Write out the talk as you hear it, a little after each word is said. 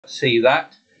see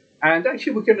that. And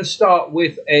actually, we're going to start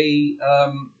with a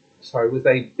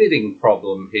bidding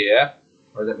problem here.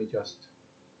 Or let me just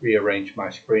rearrange my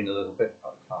screen a little bit.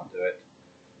 I can't do it.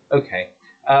 Okay.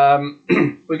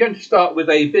 We're going to start with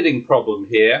a bidding problem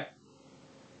here.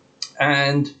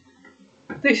 And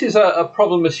this is a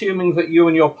problem assuming that you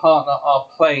and your partner are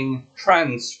playing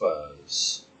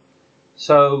transfers.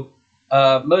 So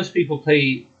most people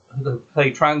play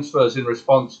transfers in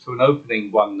response to an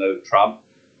opening one-note trump.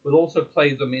 We'll also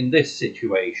play them in this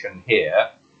situation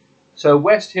here. So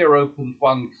West here opened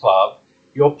one club.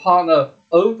 Your partner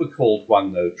overcalled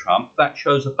one-note trump. That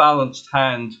shows a balanced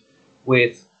hand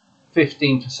with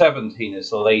 15 to 17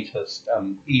 is the latest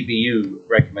EBU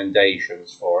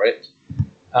recommendations for it.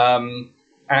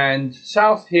 And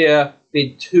South here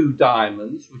bid 2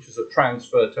 diamonds, which is a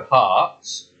transfer to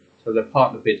hearts. So their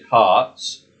partner bid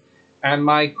hearts. And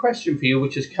my question for you,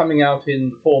 which is coming out in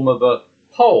the form of a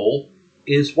poll,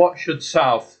 is what should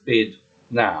South bid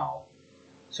now?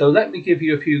 So let me give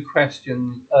you a few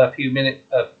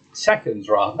seconds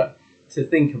rather, to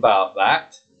think about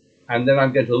that. And then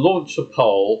I'm going to launch the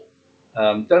poll.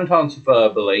 Don't answer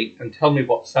verbally and tell me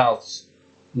what South's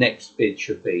next bid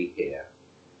should be here.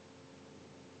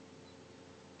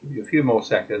 Give you a few more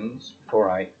seconds before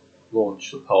I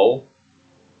launch the poll.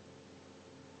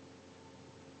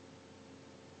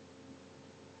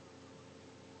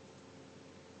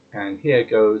 And here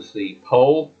goes the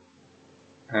poll,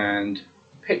 and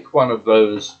pick one of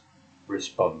those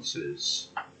responses.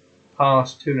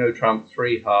 Pass, 2 no trump,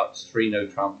 3 hearts, 3 no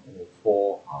trump, or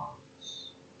 4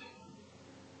 hearts.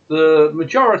 The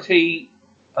majority,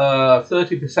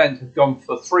 30%, have gone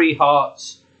for 3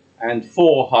 hearts and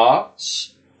 4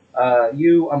 hearts.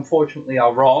 You, unfortunately,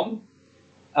 are wrong.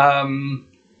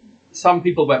 Some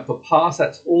people went for pass,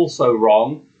 that's also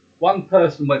wrong. One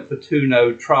person went for 2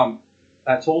 no trump,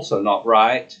 that's also not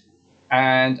right.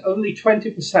 And only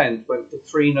 20% went for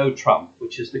 3 no trump,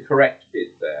 which is the correct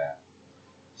bid there.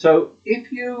 So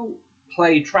if you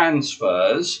play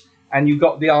transfers and you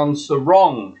got the answer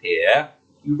wrong here,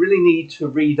 you really need to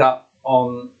read up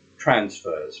on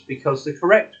transfers, because the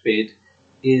correct bid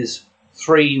is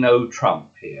 3 no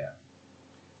trump here.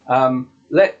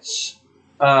 Let's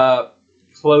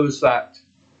close that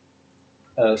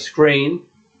screen,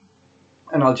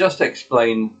 and I'll just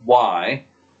explain why.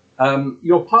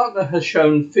 Your partner has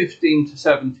shown 15 to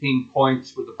 17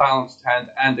 points with a balanced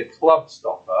hand and a club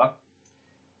stopper,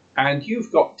 and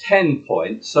you've got 10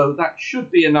 points, so that should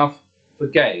be enough for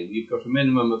game. You've got a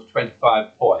minimum of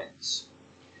 25 points.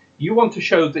 You want to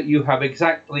show that you have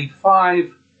exactly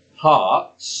 5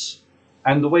 hearts,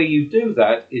 and the way you do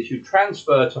that is you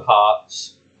transfer to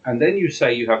hearts, and then you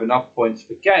say you have enough points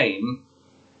for game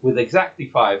with exactly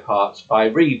 5 hearts by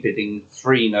rebidding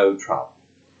 3 no trump.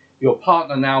 Your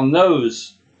partner now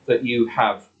knows that you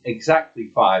have exactly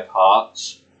 5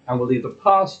 hearts and will either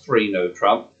pass 3 no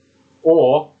trump,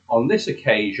 or on this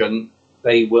occasion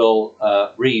they will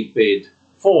rebid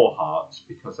 4 hearts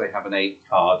because they have an 8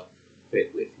 card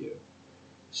bid with you.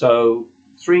 So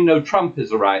 3 no trump is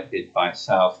the right bid by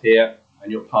South here,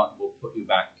 and your partner will put you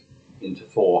back into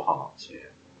 4 hearts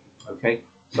here. Okay,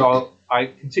 so I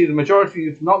can see the majority of you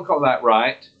have not got that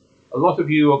right. A lot of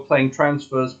you are playing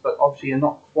transfers, but obviously you're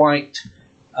not quite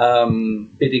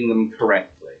bidding them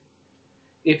correctly.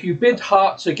 If you bid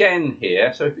hearts again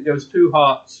here, so if it goes 2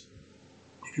 hearts,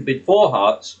 if you bid 4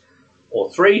 hearts or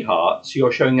 3 hearts,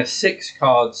 you're showing a 6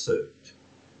 card suit.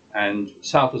 And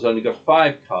South has only got a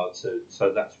 5 card suit,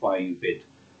 so that's why you bid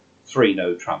 3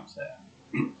 no trumps there.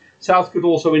 South could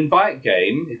also invite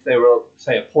game if they were,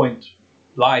 say, a point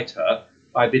lighter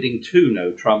by bidding 2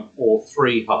 no trump or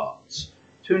 3 hearts.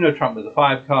 2 no trump with a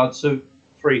 5 card suit,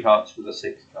 3 hearts with a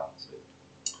 6 card suit.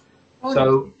 Oh,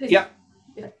 so, yeah.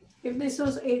 If this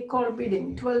was 8 call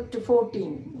bidding, 12 to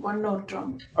 14, 1 no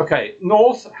trump. Okay,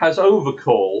 North has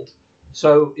overcalled,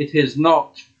 so it is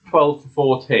not 12 to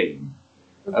 14.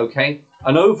 Okay,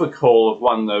 an overcall of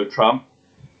 1 no trump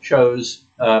shows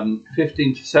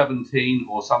 15 to 17,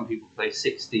 or some people play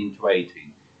 16 to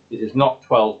 18. It is not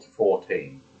 12 to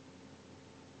 14.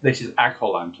 This is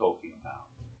ACOL I'm talking about.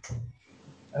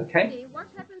 Okay. What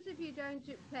happens if you don't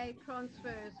play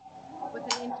transfers with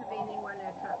an intervening 1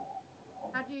 no trump?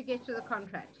 How do you get to the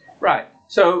contract? Right.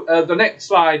 So the next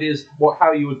slide is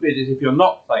how you would bid it if you're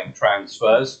not playing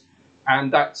transfers,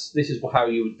 and this is how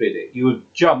you would bid it. You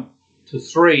would jump to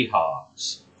 3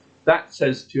 hearts. That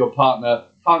says to your partner,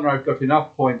 I've got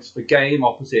enough points for game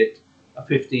opposite a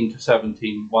 15 to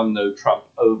 17 1 no trump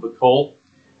overcall,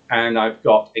 and I've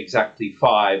got exactly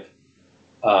 5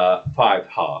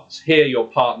 hearts. Here your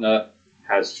partner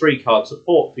has 3 card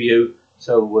support for you,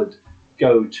 so would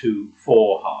go to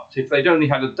 4 hearts. If they'd only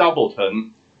had a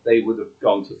doubleton, they would have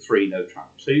gone to 3 no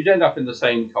trumps. So you'd end up in the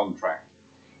same contract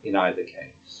in either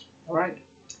case. All right.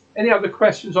 Any other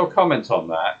questions or comments on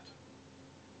that?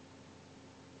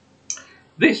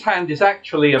 This hand is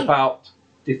actually about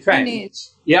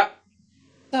defense. Yeah.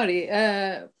 Sorry,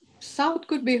 South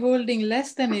could be holding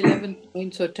less than 11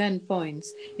 points or 10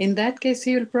 points. In that case,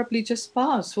 he will probably just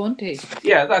pass, won't he?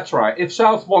 Yeah, that's right. If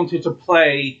South wanted to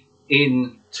play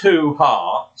in 2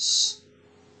 hearts,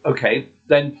 okay,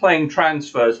 then playing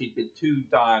transfers, he'd bid 2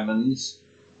 diamonds,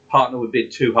 partner would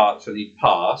bid 2 hearts and he'd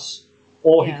pass,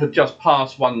 or he could just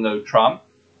pass 1 no trump.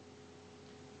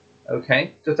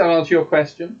 Okay, does that answer your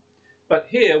question? But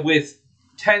here with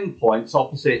 10 points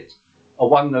opposite a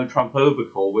 1 no trump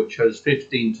overcall, which has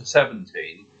 15 to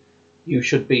 17, you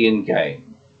should be in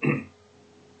game.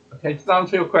 Okay, does that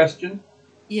answer your question?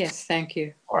 Yes, thank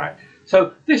you. All right.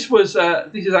 So this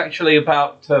is actually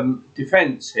about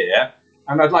defence here,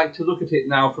 and I'd like to look at it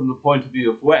now from the point of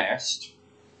view of West.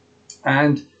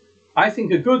 And I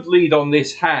think a good lead on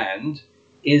this hand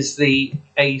is the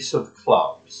ace of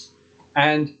clubs.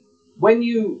 And when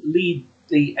you lead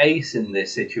the ace in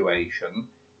this situation,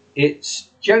 it's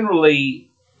generally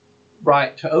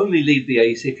right to only lead the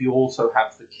ace if you also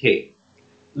have the king.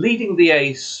 Leading the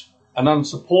ace, an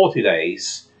unsupported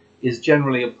ace, is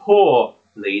generally a poor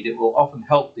lead. It will often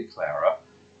help declarer,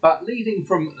 but leading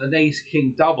from an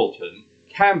ace-king doubleton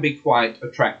can be quite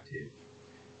attractive.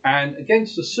 And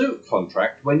against a suit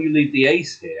contract, when you lead the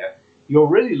ace here, you're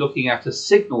really looking at a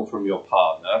signal from your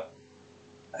partner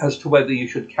as to whether you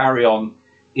should carry on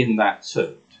in that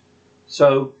suit.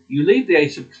 So you lead the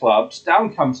ace of clubs,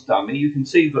 down comes dummy. You can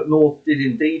see that North did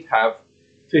indeed have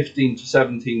 15 to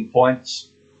 17 points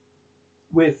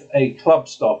with a club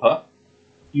stopper.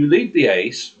 You lead the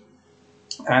ace,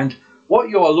 and what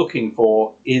you are looking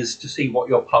for is to see what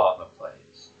your partner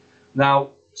plays. Now,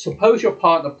 suppose your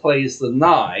partner plays the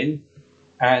 9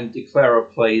 and declarer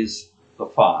plays the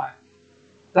 5.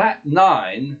 That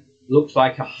 9 looks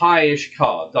like a highish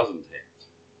card, doesn't it?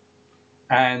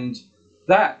 And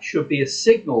that should be a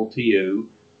signal to you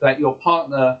that your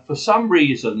partner, for some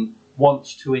reason,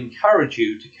 wants to encourage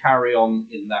you to carry on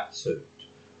in that suit.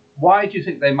 Why do you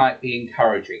think they might be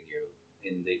encouraging you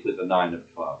with the 9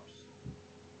 of clubs?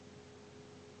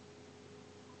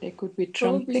 They could be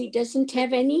Probably trumping. doesn't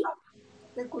have any.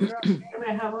 They could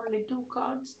may have only 2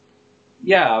 cards.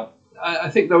 Yeah, I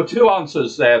think there were 2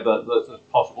 answers there that are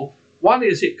possible. One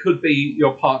is it could be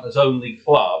your partner's only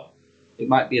club. It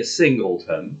might be a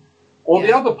singleton. Or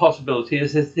the other possibility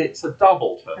is that it's a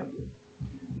doubleton.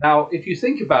 Now, if you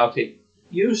think about it,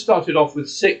 you started off with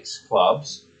 6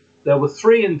 clubs. There were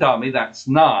 3 in dummy, that's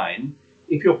 9.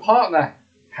 If your partner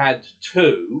had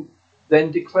 2,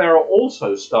 then declarer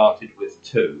also started with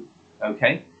 2.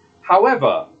 Okay?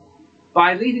 However,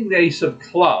 by leading the ace of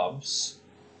clubs,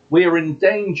 we're in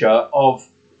danger of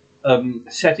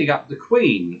setting up the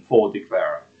queen for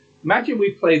declarer. Imagine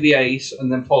we play the ace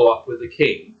and then follow up with the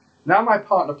king. Now my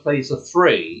partner plays a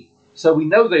 3, so we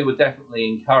know they were definitely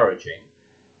encouraging,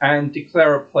 and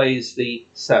declarer plays the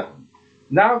 7.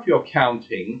 Now if you're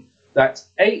counting, that's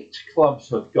 8 clubs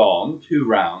have gone, 2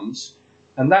 rounds,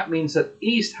 and that means that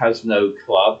East has no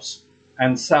clubs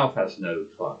and South has no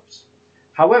clubs.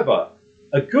 However,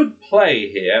 a good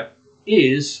play here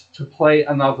is to play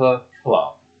another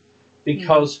club,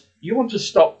 because you want to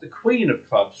stop the queen of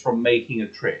clubs from making a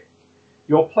trick.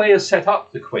 Your players set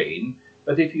up the queen,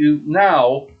 but if you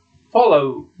now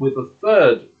follow with a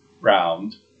 3rd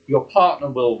round, your partner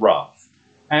will ruff.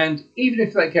 And even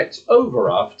if that gets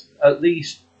over-ruffed, at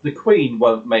least the queen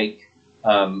won't make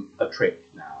a trick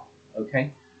now.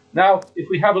 Okay? Now, if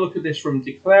we have a look at this from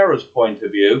declarer's point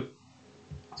of view,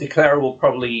 declarer will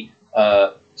probably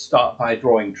start by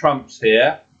drawing trumps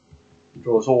here. He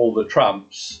draws all the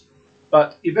trumps.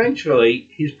 But eventually,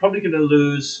 he's probably going to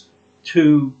lose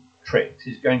 2 tricks.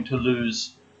 He's going to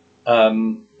lose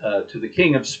to the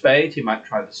king of spades. He might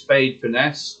try the spade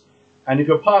finesse. And if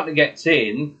your partner gets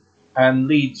in and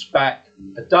leads back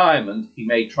a diamond, he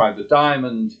may try the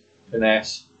diamond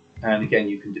finesse. And again,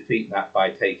 you can defeat that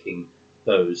by taking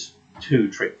those 2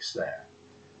 tricks there.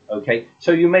 Okay,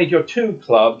 so you made your 2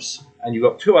 clubs and you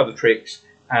got 2 other tricks.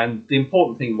 And the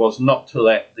important thing was not to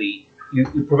let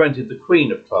you prevented the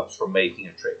queen of clubs from making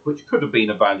a trick, which could have been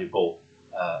a valuable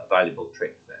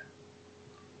trick there.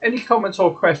 Any comments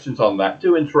or questions on that?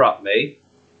 Do interrupt me.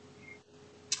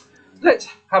 Let's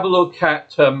have a look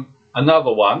at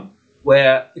another one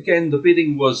where, again, the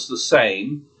bidding was the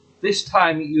same. This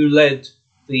time you led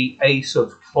the ace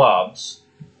of clubs,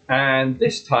 and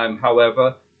this time,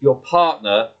 however, your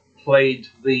partner played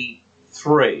the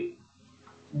 3.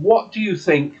 what do you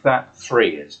think that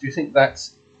 3 is? Do you think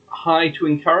that's high to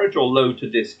encourage or low to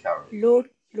discourage? Low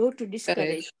to discourage.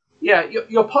 Courage. Yeah,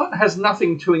 your partner has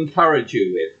nothing to encourage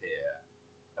you with here,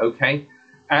 okay?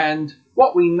 And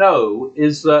what we know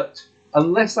is that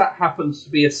unless that happens to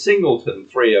be a singleton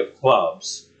 3 of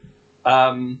clubs,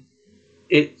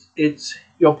 it's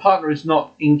your partner is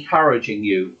not encouraging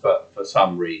you for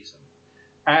some reason.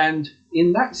 And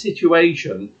in that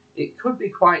situation, it could be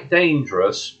quite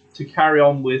dangerous to carry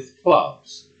on with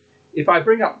clubs. If I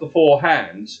bring up the 4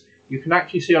 hands, you can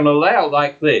actually see on a layout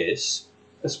like this,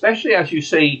 especially as you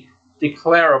see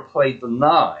Declarer played the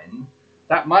 9,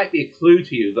 that might be a clue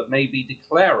to you that maybe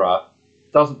Declarer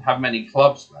doesn't have many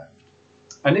clubs left.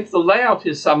 And if the layout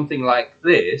is something like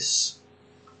this,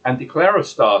 and Declarer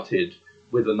started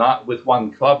with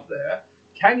 1 club there,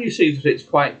 can you see that it's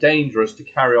quite dangerous to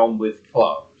carry on with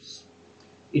clubs?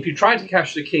 If you try to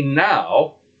cash the king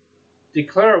now,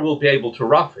 Declarer will be able to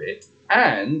ruff it,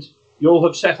 and you'll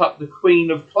have set up the queen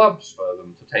of clubs for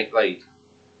them to take later.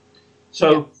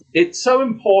 So it's so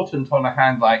important on a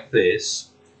hand like this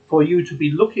for you to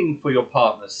be looking for your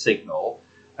partner's signal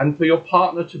and for your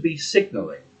partner to be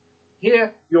signaling.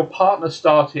 Here, your partner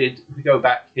started, if we go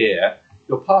back here,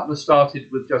 your partner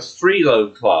started with just 3 low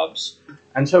clubs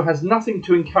and so has nothing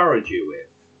to encourage you with.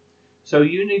 So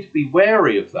you need to be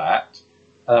wary of that,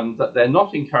 that they're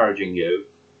not encouraging you,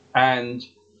 and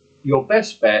your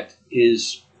best bet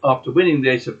is, after winning the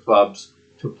ace of clubs,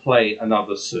 to play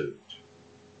another suit.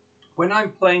 When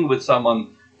I'm playing with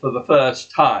someone for the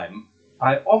first time,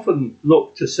 I often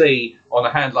look to see on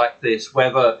a hand like this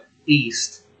whether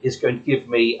East is going to give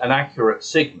me an accurate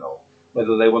signal,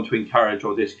 whether they want to encourage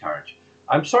or discourage.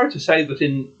 I'm sorry to say that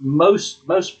in most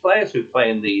players who play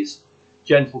in these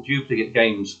gentle duplicate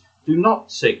games do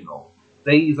not signal.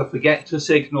 They either forget to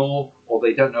signal or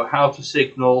they don't know how to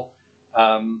signal.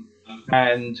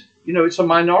 And, you know, it's a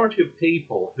minority of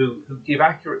people who give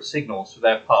accurate signals to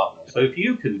their partner. So if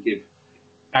you can give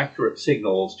accurate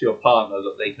signals to your partner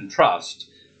that they can trust,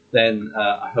 then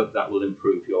I hope that will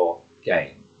improve your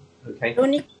game. Okay?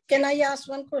 Tony, can I ask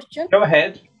one question? Go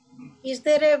ahead. Is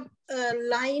there a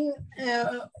line,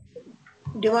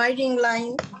 dividing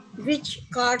line, which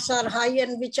cards are high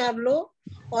and which are low?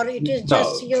 Or it is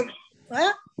just your...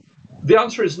 Huh? The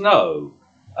answer is no.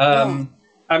 No.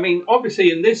 I mean,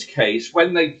 obviously, in this case,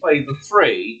 when they play the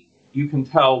 3, you can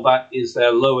tell that is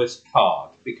their lowest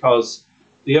card, because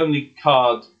the only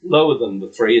card lower than the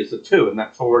 3 is the 2, and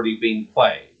that's already been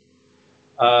played.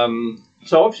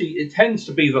 So obviously, it tends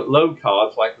to be that low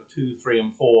cards like the 2, 3,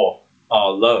 and 4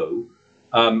 are low,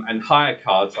 and higher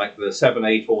cards like the 7,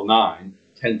 8, or 9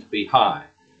 tend to be high.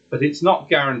 But it's not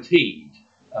guaranteed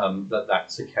that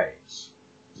that's the case.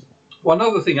 One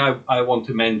other thing I want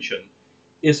to mention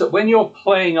is that when you're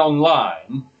playing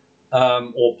online,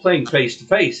 or playing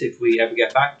face-to-face, if we ever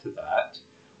get back to that,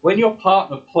 when your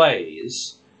partner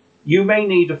plays, you may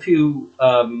need a few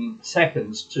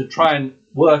seconds to try and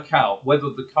work out whether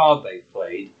the card they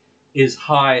played is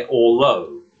high or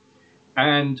low.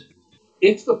 And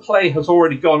if the play has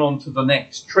already gone on to the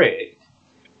next trick,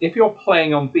 if you're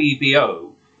playing on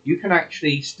BBO, you can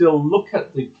actually still look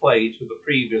at the play to the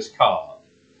previous card.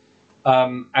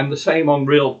 And the same on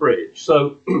Real Bridge.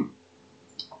 So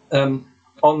on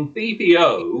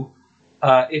BBO,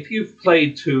 if you've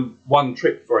played to 1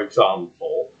 trick, for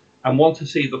example, and want to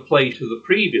see the play to the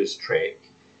previous trick,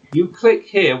 you click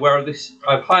here where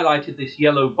I've highlighted this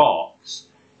yellow box.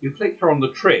 You click here on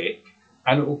the trick,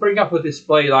 and it will bring up a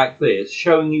display like this,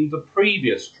 showing you the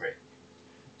previous trick.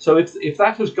 So if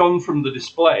that has gone from the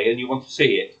display and you want to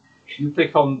see it, you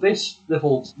click on this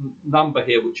little number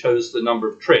here, which shows the number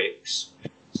of tricks,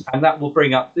 and that will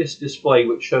bring up this display,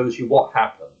 which shows you what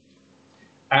happened.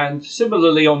 And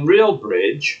similarly on Real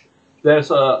Bridge, there's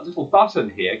a little button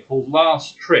here called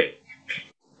Last Trick,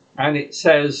 and it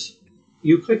says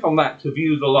you click on that to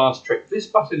view the last trick. This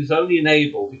button is only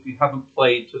enabled if you haven't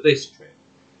played to this trick.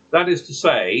 That is to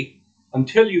say,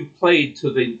 until you've played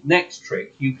to the next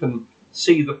trick, you can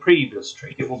see the previous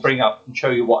trick. It will bring up and show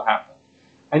you what happened.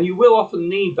 And you will often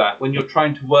need that when you're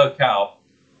trying to work out,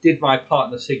 did my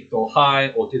partner signal high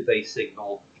or did they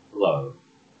signal low?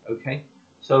 Okay,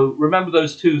 so remember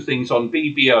those 2 things. On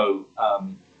BBO,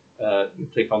 you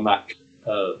click on that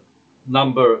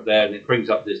number there and it brings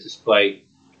up this display,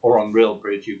 or on Real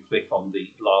Bridge, you click on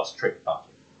the last trick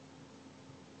button.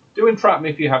 Do interrupt me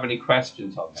if you have any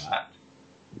questions on that.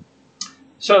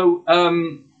 So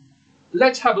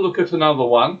let's have a look at another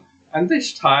one, and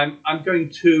this time I'm going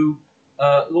to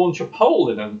launch a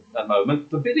poll in a moment.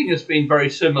 The bidding has been very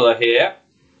similar here,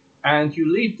 and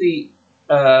you leave the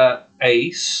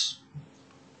ace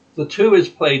the 2 is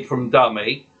played from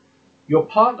dummy, your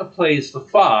partner plays the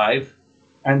 5,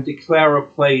 and declarer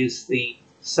plays the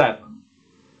 7.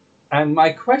 And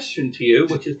my question to you,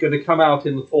 which is going to come out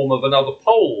in the form of another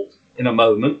poll in a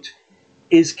moment,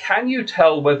 is can you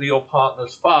tell whether your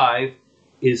partner's 5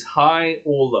 is high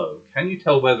or low? Can you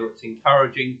tell whether it's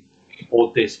encouraging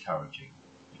or discouraging?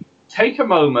 Take a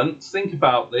moment, think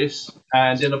about this,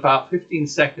 and in about 15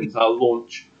 seconds I'll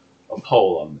launch a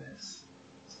poll on this.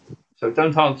 So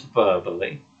don't answer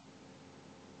verbally.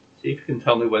 See if you can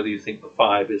tell me whether you think the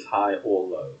 5 is high or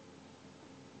low.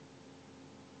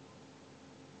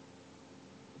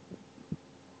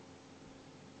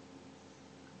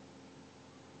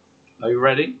 Are you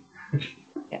ready?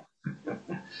 Yeah.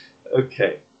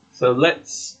 Okay, so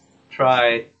let's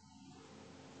try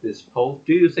this poll.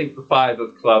 Do you think the 5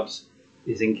 of clubs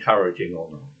is encouraging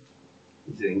or not?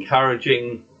 Is it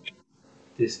encouraging,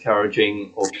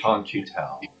 discouraging, or can't you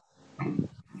tell?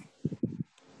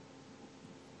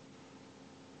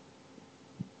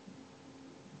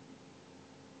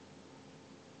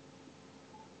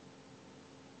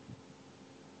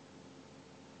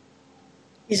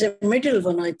 It's a middle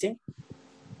one, I think.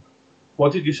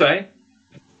 What did you say?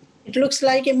 It looks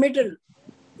like a middle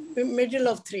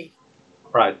of 3.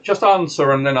 Right, just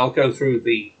answer and then I'll go through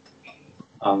the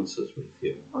answers with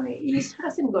you. Only East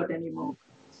hasn't got any more.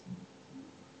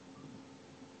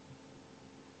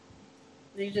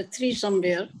 There's a 3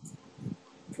 somewhere.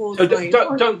 4, So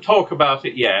 5. don't talk about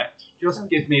it yet. Just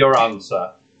give me your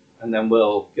answer and then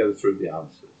we'll go through the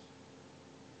answers.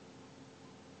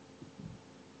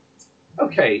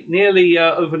 Okay, nearly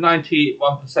over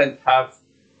 91% have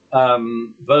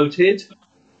voted,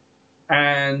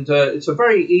 and it's a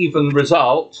very even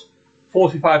result.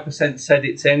 45% said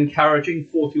it's encouraging,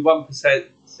 41%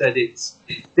 said it's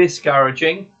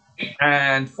discouraging,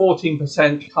 and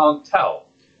 14% can't tell.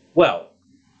 Well,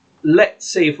 let's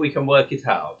see if we can work it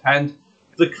out. And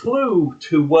the clue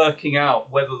to working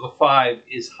out whether the 5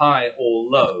 is high or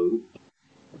low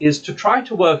is to try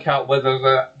to work out whether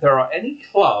there are any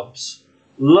clubs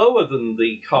lower than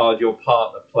the card your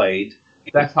partner played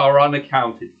that are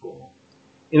unaccounted for.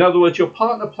 In other words, your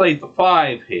partner played the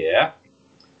 5 here,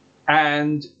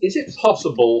 and is it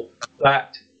possible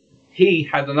that he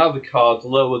had another card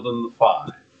lower than the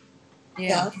 5?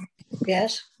 Yeah.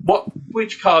 Yes.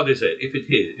 Which card is it, if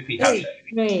he has it?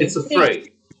 It's a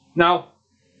 3. Now,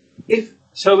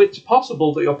 so it's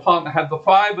possible that your partner had the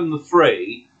 5 and the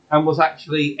 3 and was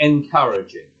actually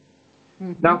encouraging.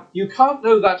 Mm-hmm. Now, you can't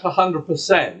know that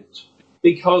 100%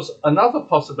 because another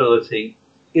possibility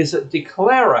is that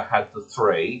declarer had the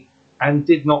 3 and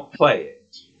did not play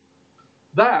it.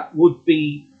 That would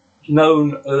be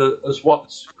known as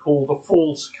what's called a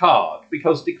false card,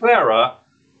 because declarer,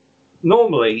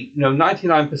 normally,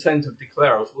 99% of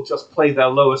declarers will just play their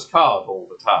lowest card all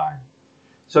the time.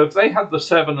 So if they had the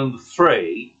 7 and the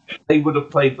 3, they would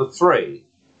have played the 3.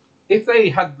 If they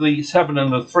had the 7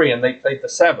 and the 3 and they played the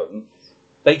 7,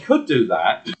 they could do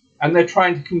that, and they're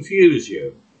trying to confuse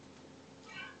you.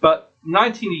 But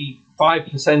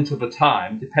 95% of the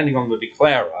time, depending on the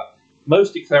declarer,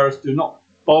 most declarers do not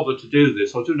bother to do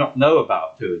this or do not know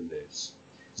about doing this.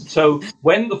 So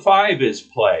when the 5 is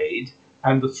played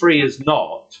and the 3 is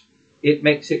not, it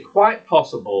makes it quite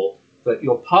possible that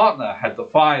your partner had the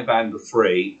 5 and the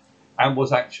 3 and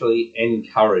was actually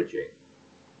encouraging.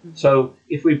 So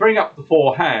if we bring up the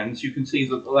 4 hands, you can see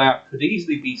that the layout could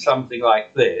easily be something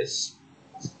like this.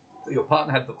 Your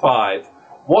partner had the 5,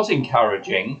 was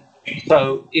encouraging.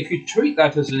 So if you treat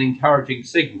that as an encouraging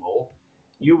signal,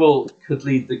 you could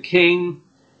lead the king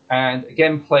and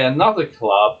again play another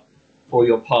club for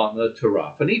your partner to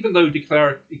ruff. And even though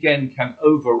declarer again can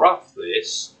over ruff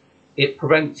this, it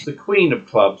prevents the queen of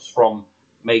clubs from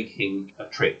making a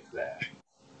trick there.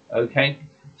 Okay,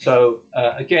 so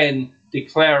again,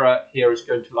 declarer here is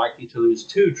going to likely to lose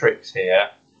 2 tricks here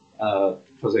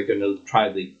because they're going to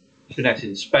try the finesse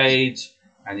in spades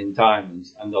and in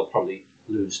diamonds, and they'll probably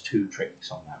lose 2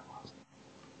 tricks on that one.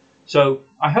 So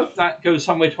I hope that goes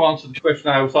some way to answer the question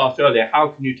I was asked earlier. How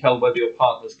can you tell whether your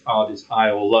partner's card is high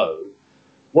or low?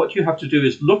 What you have to do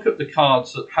is look at the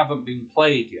cards that haven't been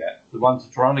played yet, the ones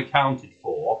that are unaccounted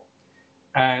for,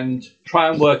 and try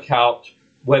and work out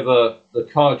whether the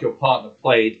card your partner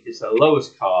played is their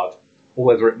lowest card or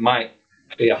whether it might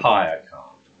be a higher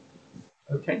card.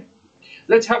 Okay,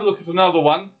 let's have a look at another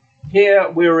one. Here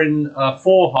we're in a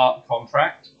 4-heart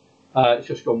contract. It's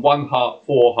just got 1 heart,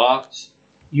 4 hearts.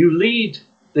 You lead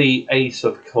the ace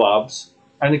of clubs,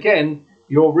 and again,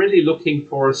 you're really looking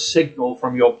for a signal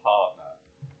from your partner.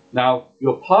 Now,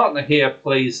 your partner here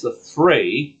plays the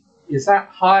 3. Is that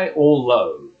high or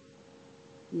low?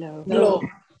 Low. Low.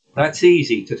 That's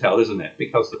easy to tell, isn't it?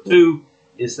 Because the 2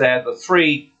 is there, the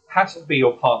 3 has to be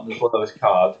your partner's lowest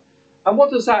card. And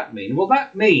what does that mean? Well,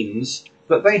 that means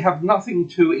that they have nothing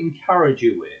to encourage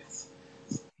you with.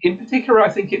 In particular, I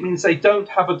think it means they don't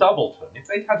have a doubleton. If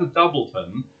they'd had a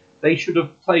doubleton, they should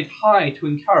have played high to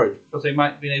encourage because they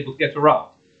might have been able to get her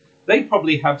up. They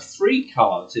probably have 3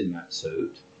 cards in that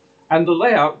suit, and the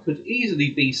layout could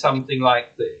easily be something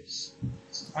like this.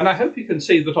 And I hope you can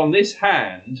see that on this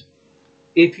hand,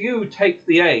 if you take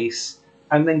the ace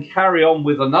and then carry on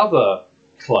with another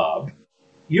club,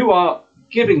 you are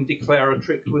giving Declare a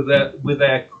trick with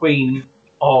their queen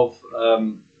of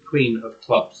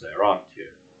clubs there, aren't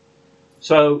you?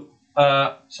 So,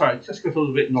 sorry, just got a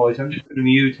little bit noisy. I'm just going to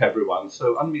mute everyone.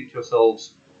 So unmute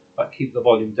yourselves, but keep the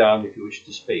volume down if you wish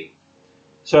to speak.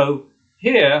 So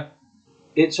here,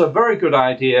 it's a very good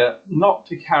idea not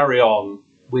to carry on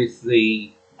with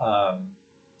the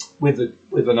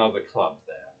with another club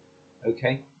there.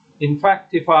 Okay. In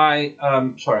fact, if I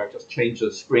sorry, I've just changed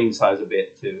the screen size a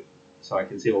bit so I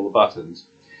can see all the buttons.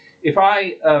 If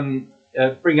I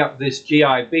bring up this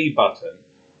GIB button,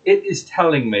 it is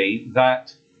telling me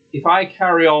that if I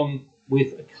carry on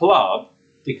with a club,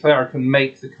 Declarer can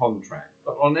make the contract.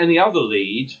 But on any other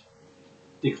lead,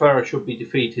 Declarer should be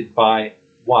defeated by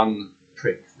 1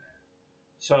 trick there.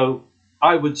 So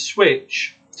I would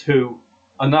switch to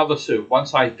another suit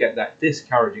once I get that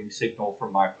discouraging signal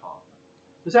from my partner.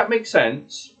 Does that make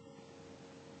sense?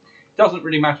 Doesn't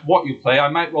really matter what you play. I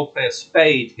might well play a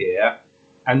spade here,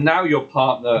 and now your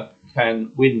partner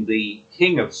can win the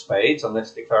king of spades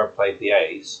unless Declarer played the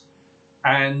ace.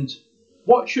 And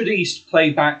what should East play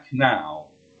back now?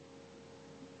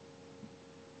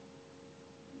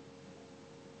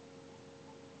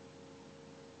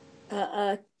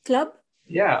 A club?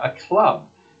 Yeah, a club.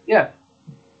 Yeah.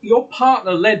 Your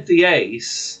partner led the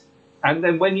ace, and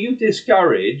then when you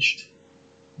discouraged,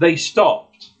 they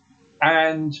stopped.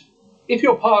 And if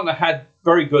your partner had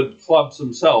very good clubs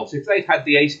themselves, if they'd had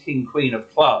the ace, king, queen of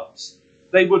clubs,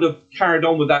 they would have carried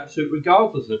on with that suit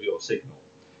regardless of your signal.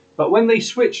 But when they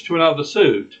switch to another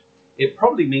suit, it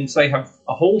probably means they have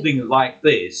a holding like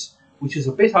this, which is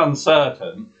a bit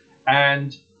uncertain.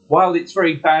 And while it's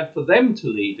very bad for them to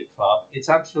lead a club, it's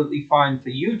absolutely fine for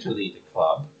you to lead a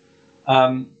club,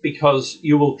 because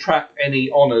you will trap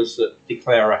any honours that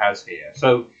Declarer has here.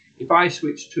 So if I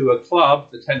switch to a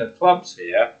club, the 10 of clubs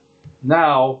here,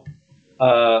 now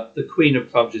the queen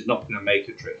of clubs is not going to make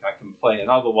a trick. I can play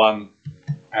another one,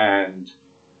 and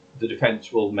the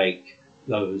defence will make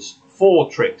those 4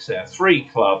 tricks there, 3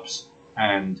 clubs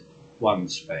and 1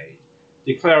 spade.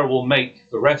 Declarer will make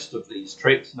the rest of these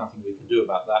tricks, nothing we can do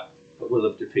about that, but will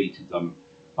have defeated them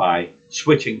by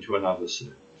switching to another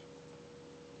suit.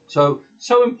 So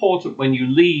important when you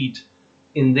lead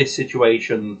in this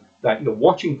situation that you're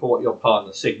watching for what your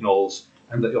partner signals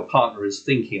and that your partner is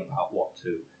thinking about what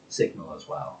to signal as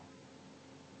well.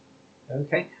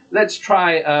 Okay, let's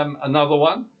try another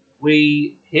one.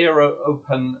 We here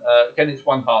open, again it's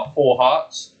 1 heart, 4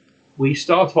 hearts. We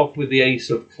start off with the ace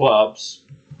of clubs,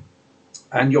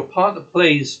 and your partner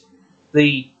plays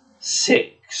the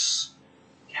 6.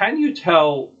 Can you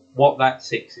tell what that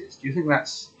 6 is? Do you think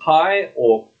that's high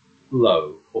or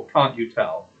low, or can't you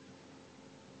tell?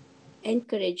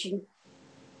 Encouraging.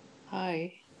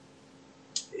 High.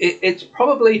 It's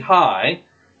probably high,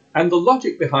 and the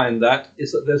logic behind that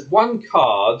is that there's 1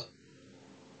 card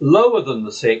lower than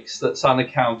the 6 that's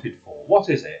unaccounted for. What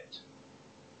is it?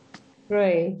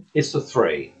 3. It's the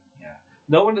 3. Yeah.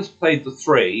 No one has played the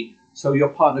 3, so your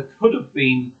partner could have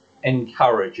been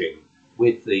encouraging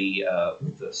with the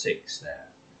 6 there.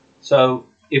 So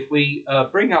if we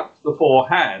bring up the 4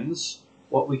 hands,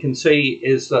 what we can see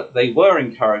is that they were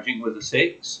encouraging with the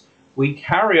 6. We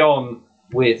carry on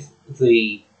with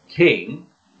the king,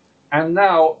 and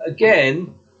now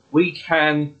again we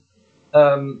can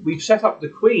we've set up the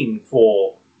queen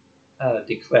for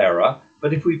Declarer,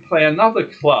 but if we play another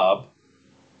club,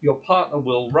 your partner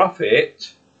will rough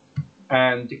it,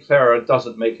 and Declarer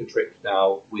doesn't make a trick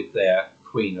now with their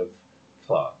queen of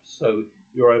clubs. So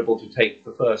you're able to take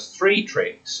the first 3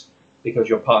 tricks because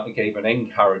your partner gave an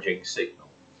encouraging signal.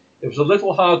 It was a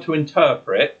little hard to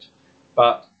interpret,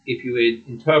 but if you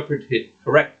interpret it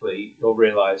correctly, you'll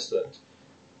realize that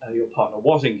your partner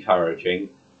was encouraging,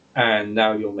 and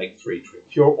now you'll make 3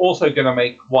 tricks. You're also going to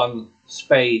make 1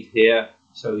 spade here,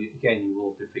 so again you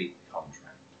will defeat the contract.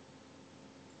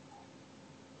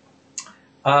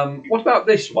 What about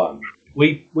this one?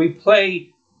 We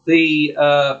play the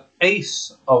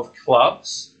ace of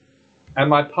clubs, and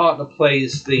my partner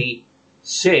plays the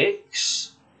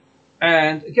 6,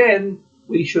 and again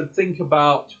we should think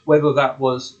about whether that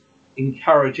was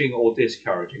encouraging or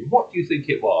discouraging. What do you think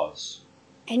it was?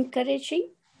 Encouraging?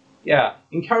 Yeah,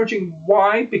 encouraging.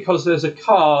 Why? Because there's a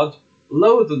card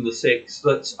lower than the 6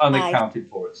 that's unaccounted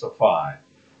for. It's a 5.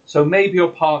 So maybe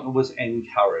your partner was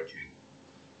encouraging.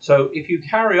 So if you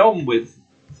carry on with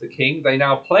the king, they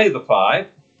now play the 5.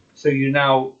 So you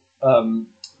now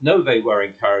know they were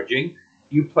encouraging.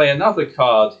 You play another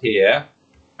card here,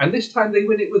 and this time they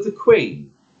win it with the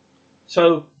queen.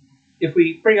 So if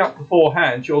we bring up the 4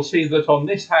 hands, you'll see that on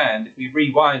this hand, if we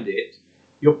rewind it,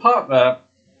 your partner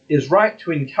is right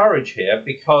to encourage here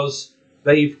because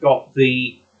they've got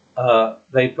the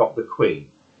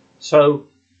queen. So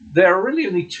there are really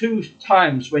only 2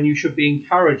 times when you should be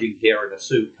encouraging here in a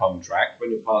suit contract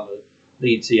when your partner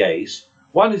leads the ace.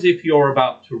 One is if you're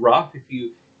about to ruff. If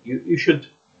you should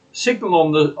signal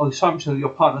on the assumption that your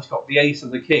partner's got the ace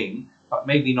and the king, but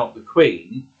maybe not the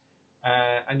queen.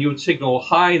 And you would signal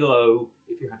high-low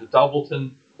if you had a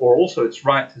doubleton, or also it's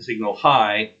right to signal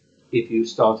high if you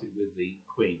started with the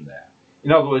queen there.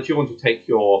 In other words, you want to take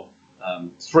your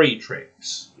 3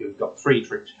 tricks. You've got 3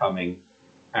 tricks coming,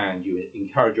 and you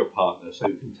encourage your partner so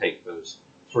you can take those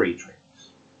 3 tricks.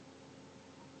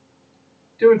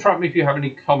 Do interrupt me if you have any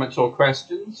comments or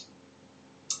questions.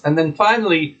 And then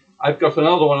finally, I've got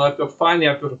another one. I've got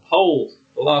a poll,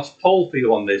 the last poll for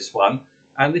you on this one.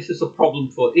 And this is a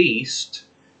problem for East.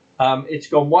 It's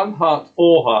gone 1 heart,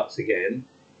 4 hearts again.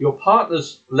 Your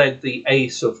partner's led the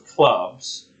ace of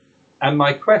clubs. And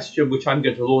my question, which I'm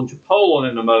going to launch a poll on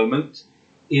in a moment,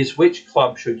 is which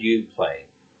club should you play?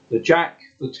 The jack,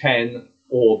 the 10,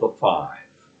 or the 5?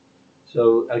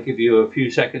 So I'll give you a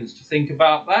few seconds to think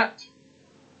about that.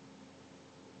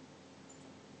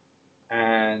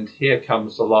 And here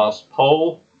comes the last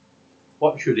poll.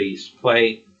 What should East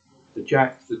play? The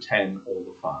jack, the 10, or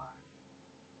the 5?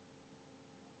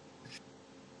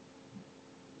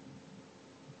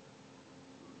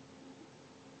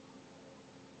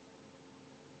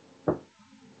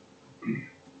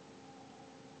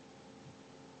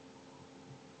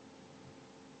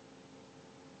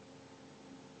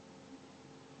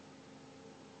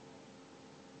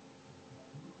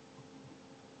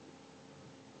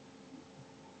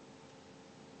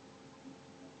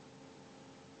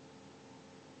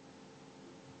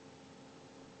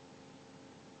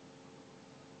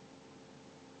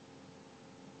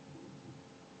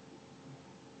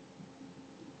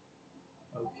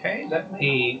 Okay, let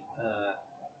me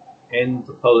end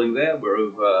the polling there.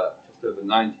 We're just over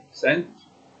 90%.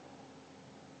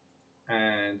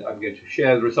 And I'm going to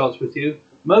share the results with you.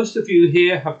 Most of you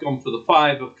here have gone for the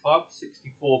 5 of clubs,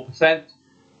 64%,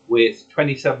 with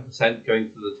 27%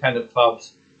 going for the 10 of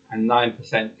clubs and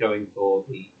 9% going for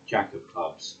the jack of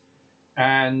clubs.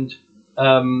 And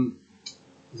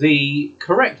the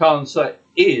correct answer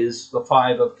is the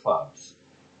 5 of clubs.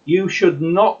 You should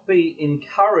not be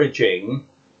encouraging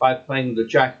by playing the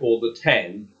jack or the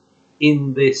 10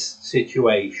 in this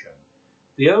situation.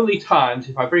 The only times,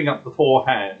 if I bring up the 4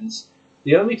 hands,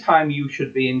 the only time you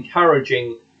should be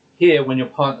encouraging here when your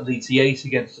partner leads the ace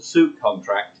against a suit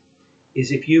contract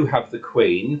is if you have the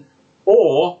queen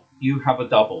or you have a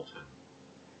doubleton.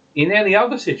 In any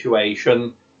other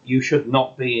situation, you should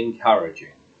not be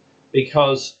encouraging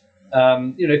because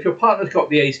if your partner's got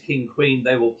the ace, king, queen,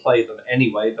 they will play them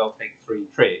anyway. They'll take 3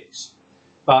 tricks.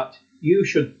 But you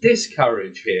should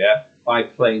discourage here by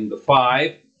playing the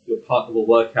 5. Your partner will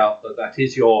work out that that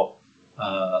is your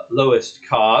lowest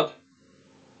card.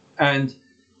 And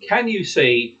can you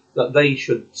see that they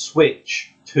should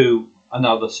switch to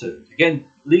another suit? Again,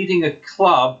 leading a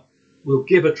club will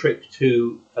give a trick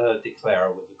to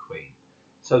declare with the queen.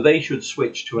 So they should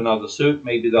switch to another suit.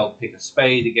 Maybe they'll pick a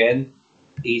spade again.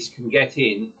 East can get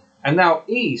in, and now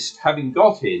East, having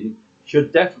got in,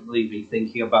 should definitely be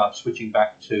thinking about switching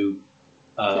back to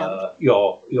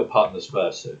your partner's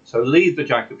first suit. So lead the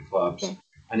jack of clubs,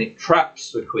 and it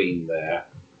traps the queen there,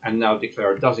 and now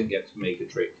declarer doesn't get to make a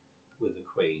trick with the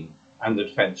queen, and the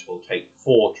defense will take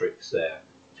 4 tricks there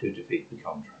to defeat the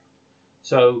contract.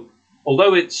 So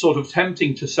although it's sort of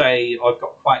tempting to say I've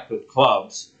got quite good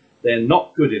clubs, they're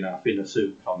not good enough in a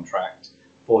suit contract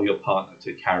for your partner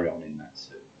to carry on in that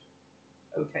suit.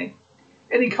 Okay.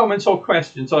 Any comments or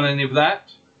questions on any of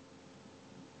that?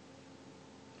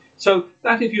 So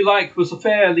that, if you like, was a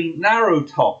fairly narrow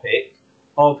topic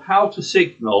of how to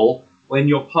signal when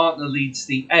your partner leads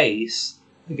the ace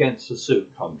against a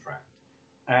suit contract.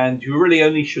 And you really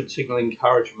only should signal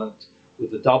encouragement with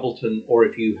the doubleton or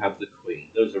if you have the queen.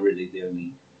 Those are really the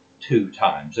only 2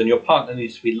 times. And your partner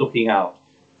needs to be looking out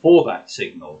for that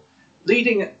signal.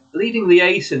 Leading the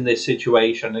ace in this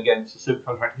situation against a suit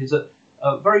contract is a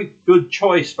very good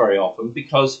choice very often,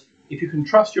 because if you can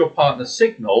trust your partner's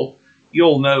signal,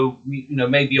 you'll know,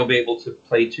 maybe you'll be able to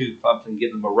play 2 clubs and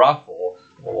give them a ruff, or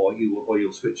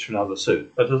you'll switch to another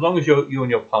suit. But as long as you and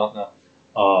your partner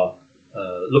are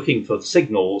looking for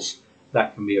signals,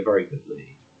 that can be a very good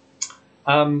lead.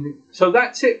 So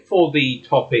that's it for the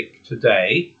topic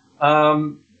today.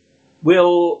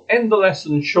 We'll end the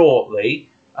lesson shortly.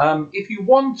 If you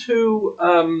want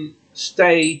to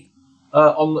stay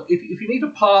on, if you need a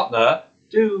partner,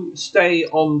 do stay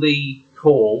on the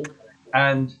call,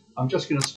 and I'm just going to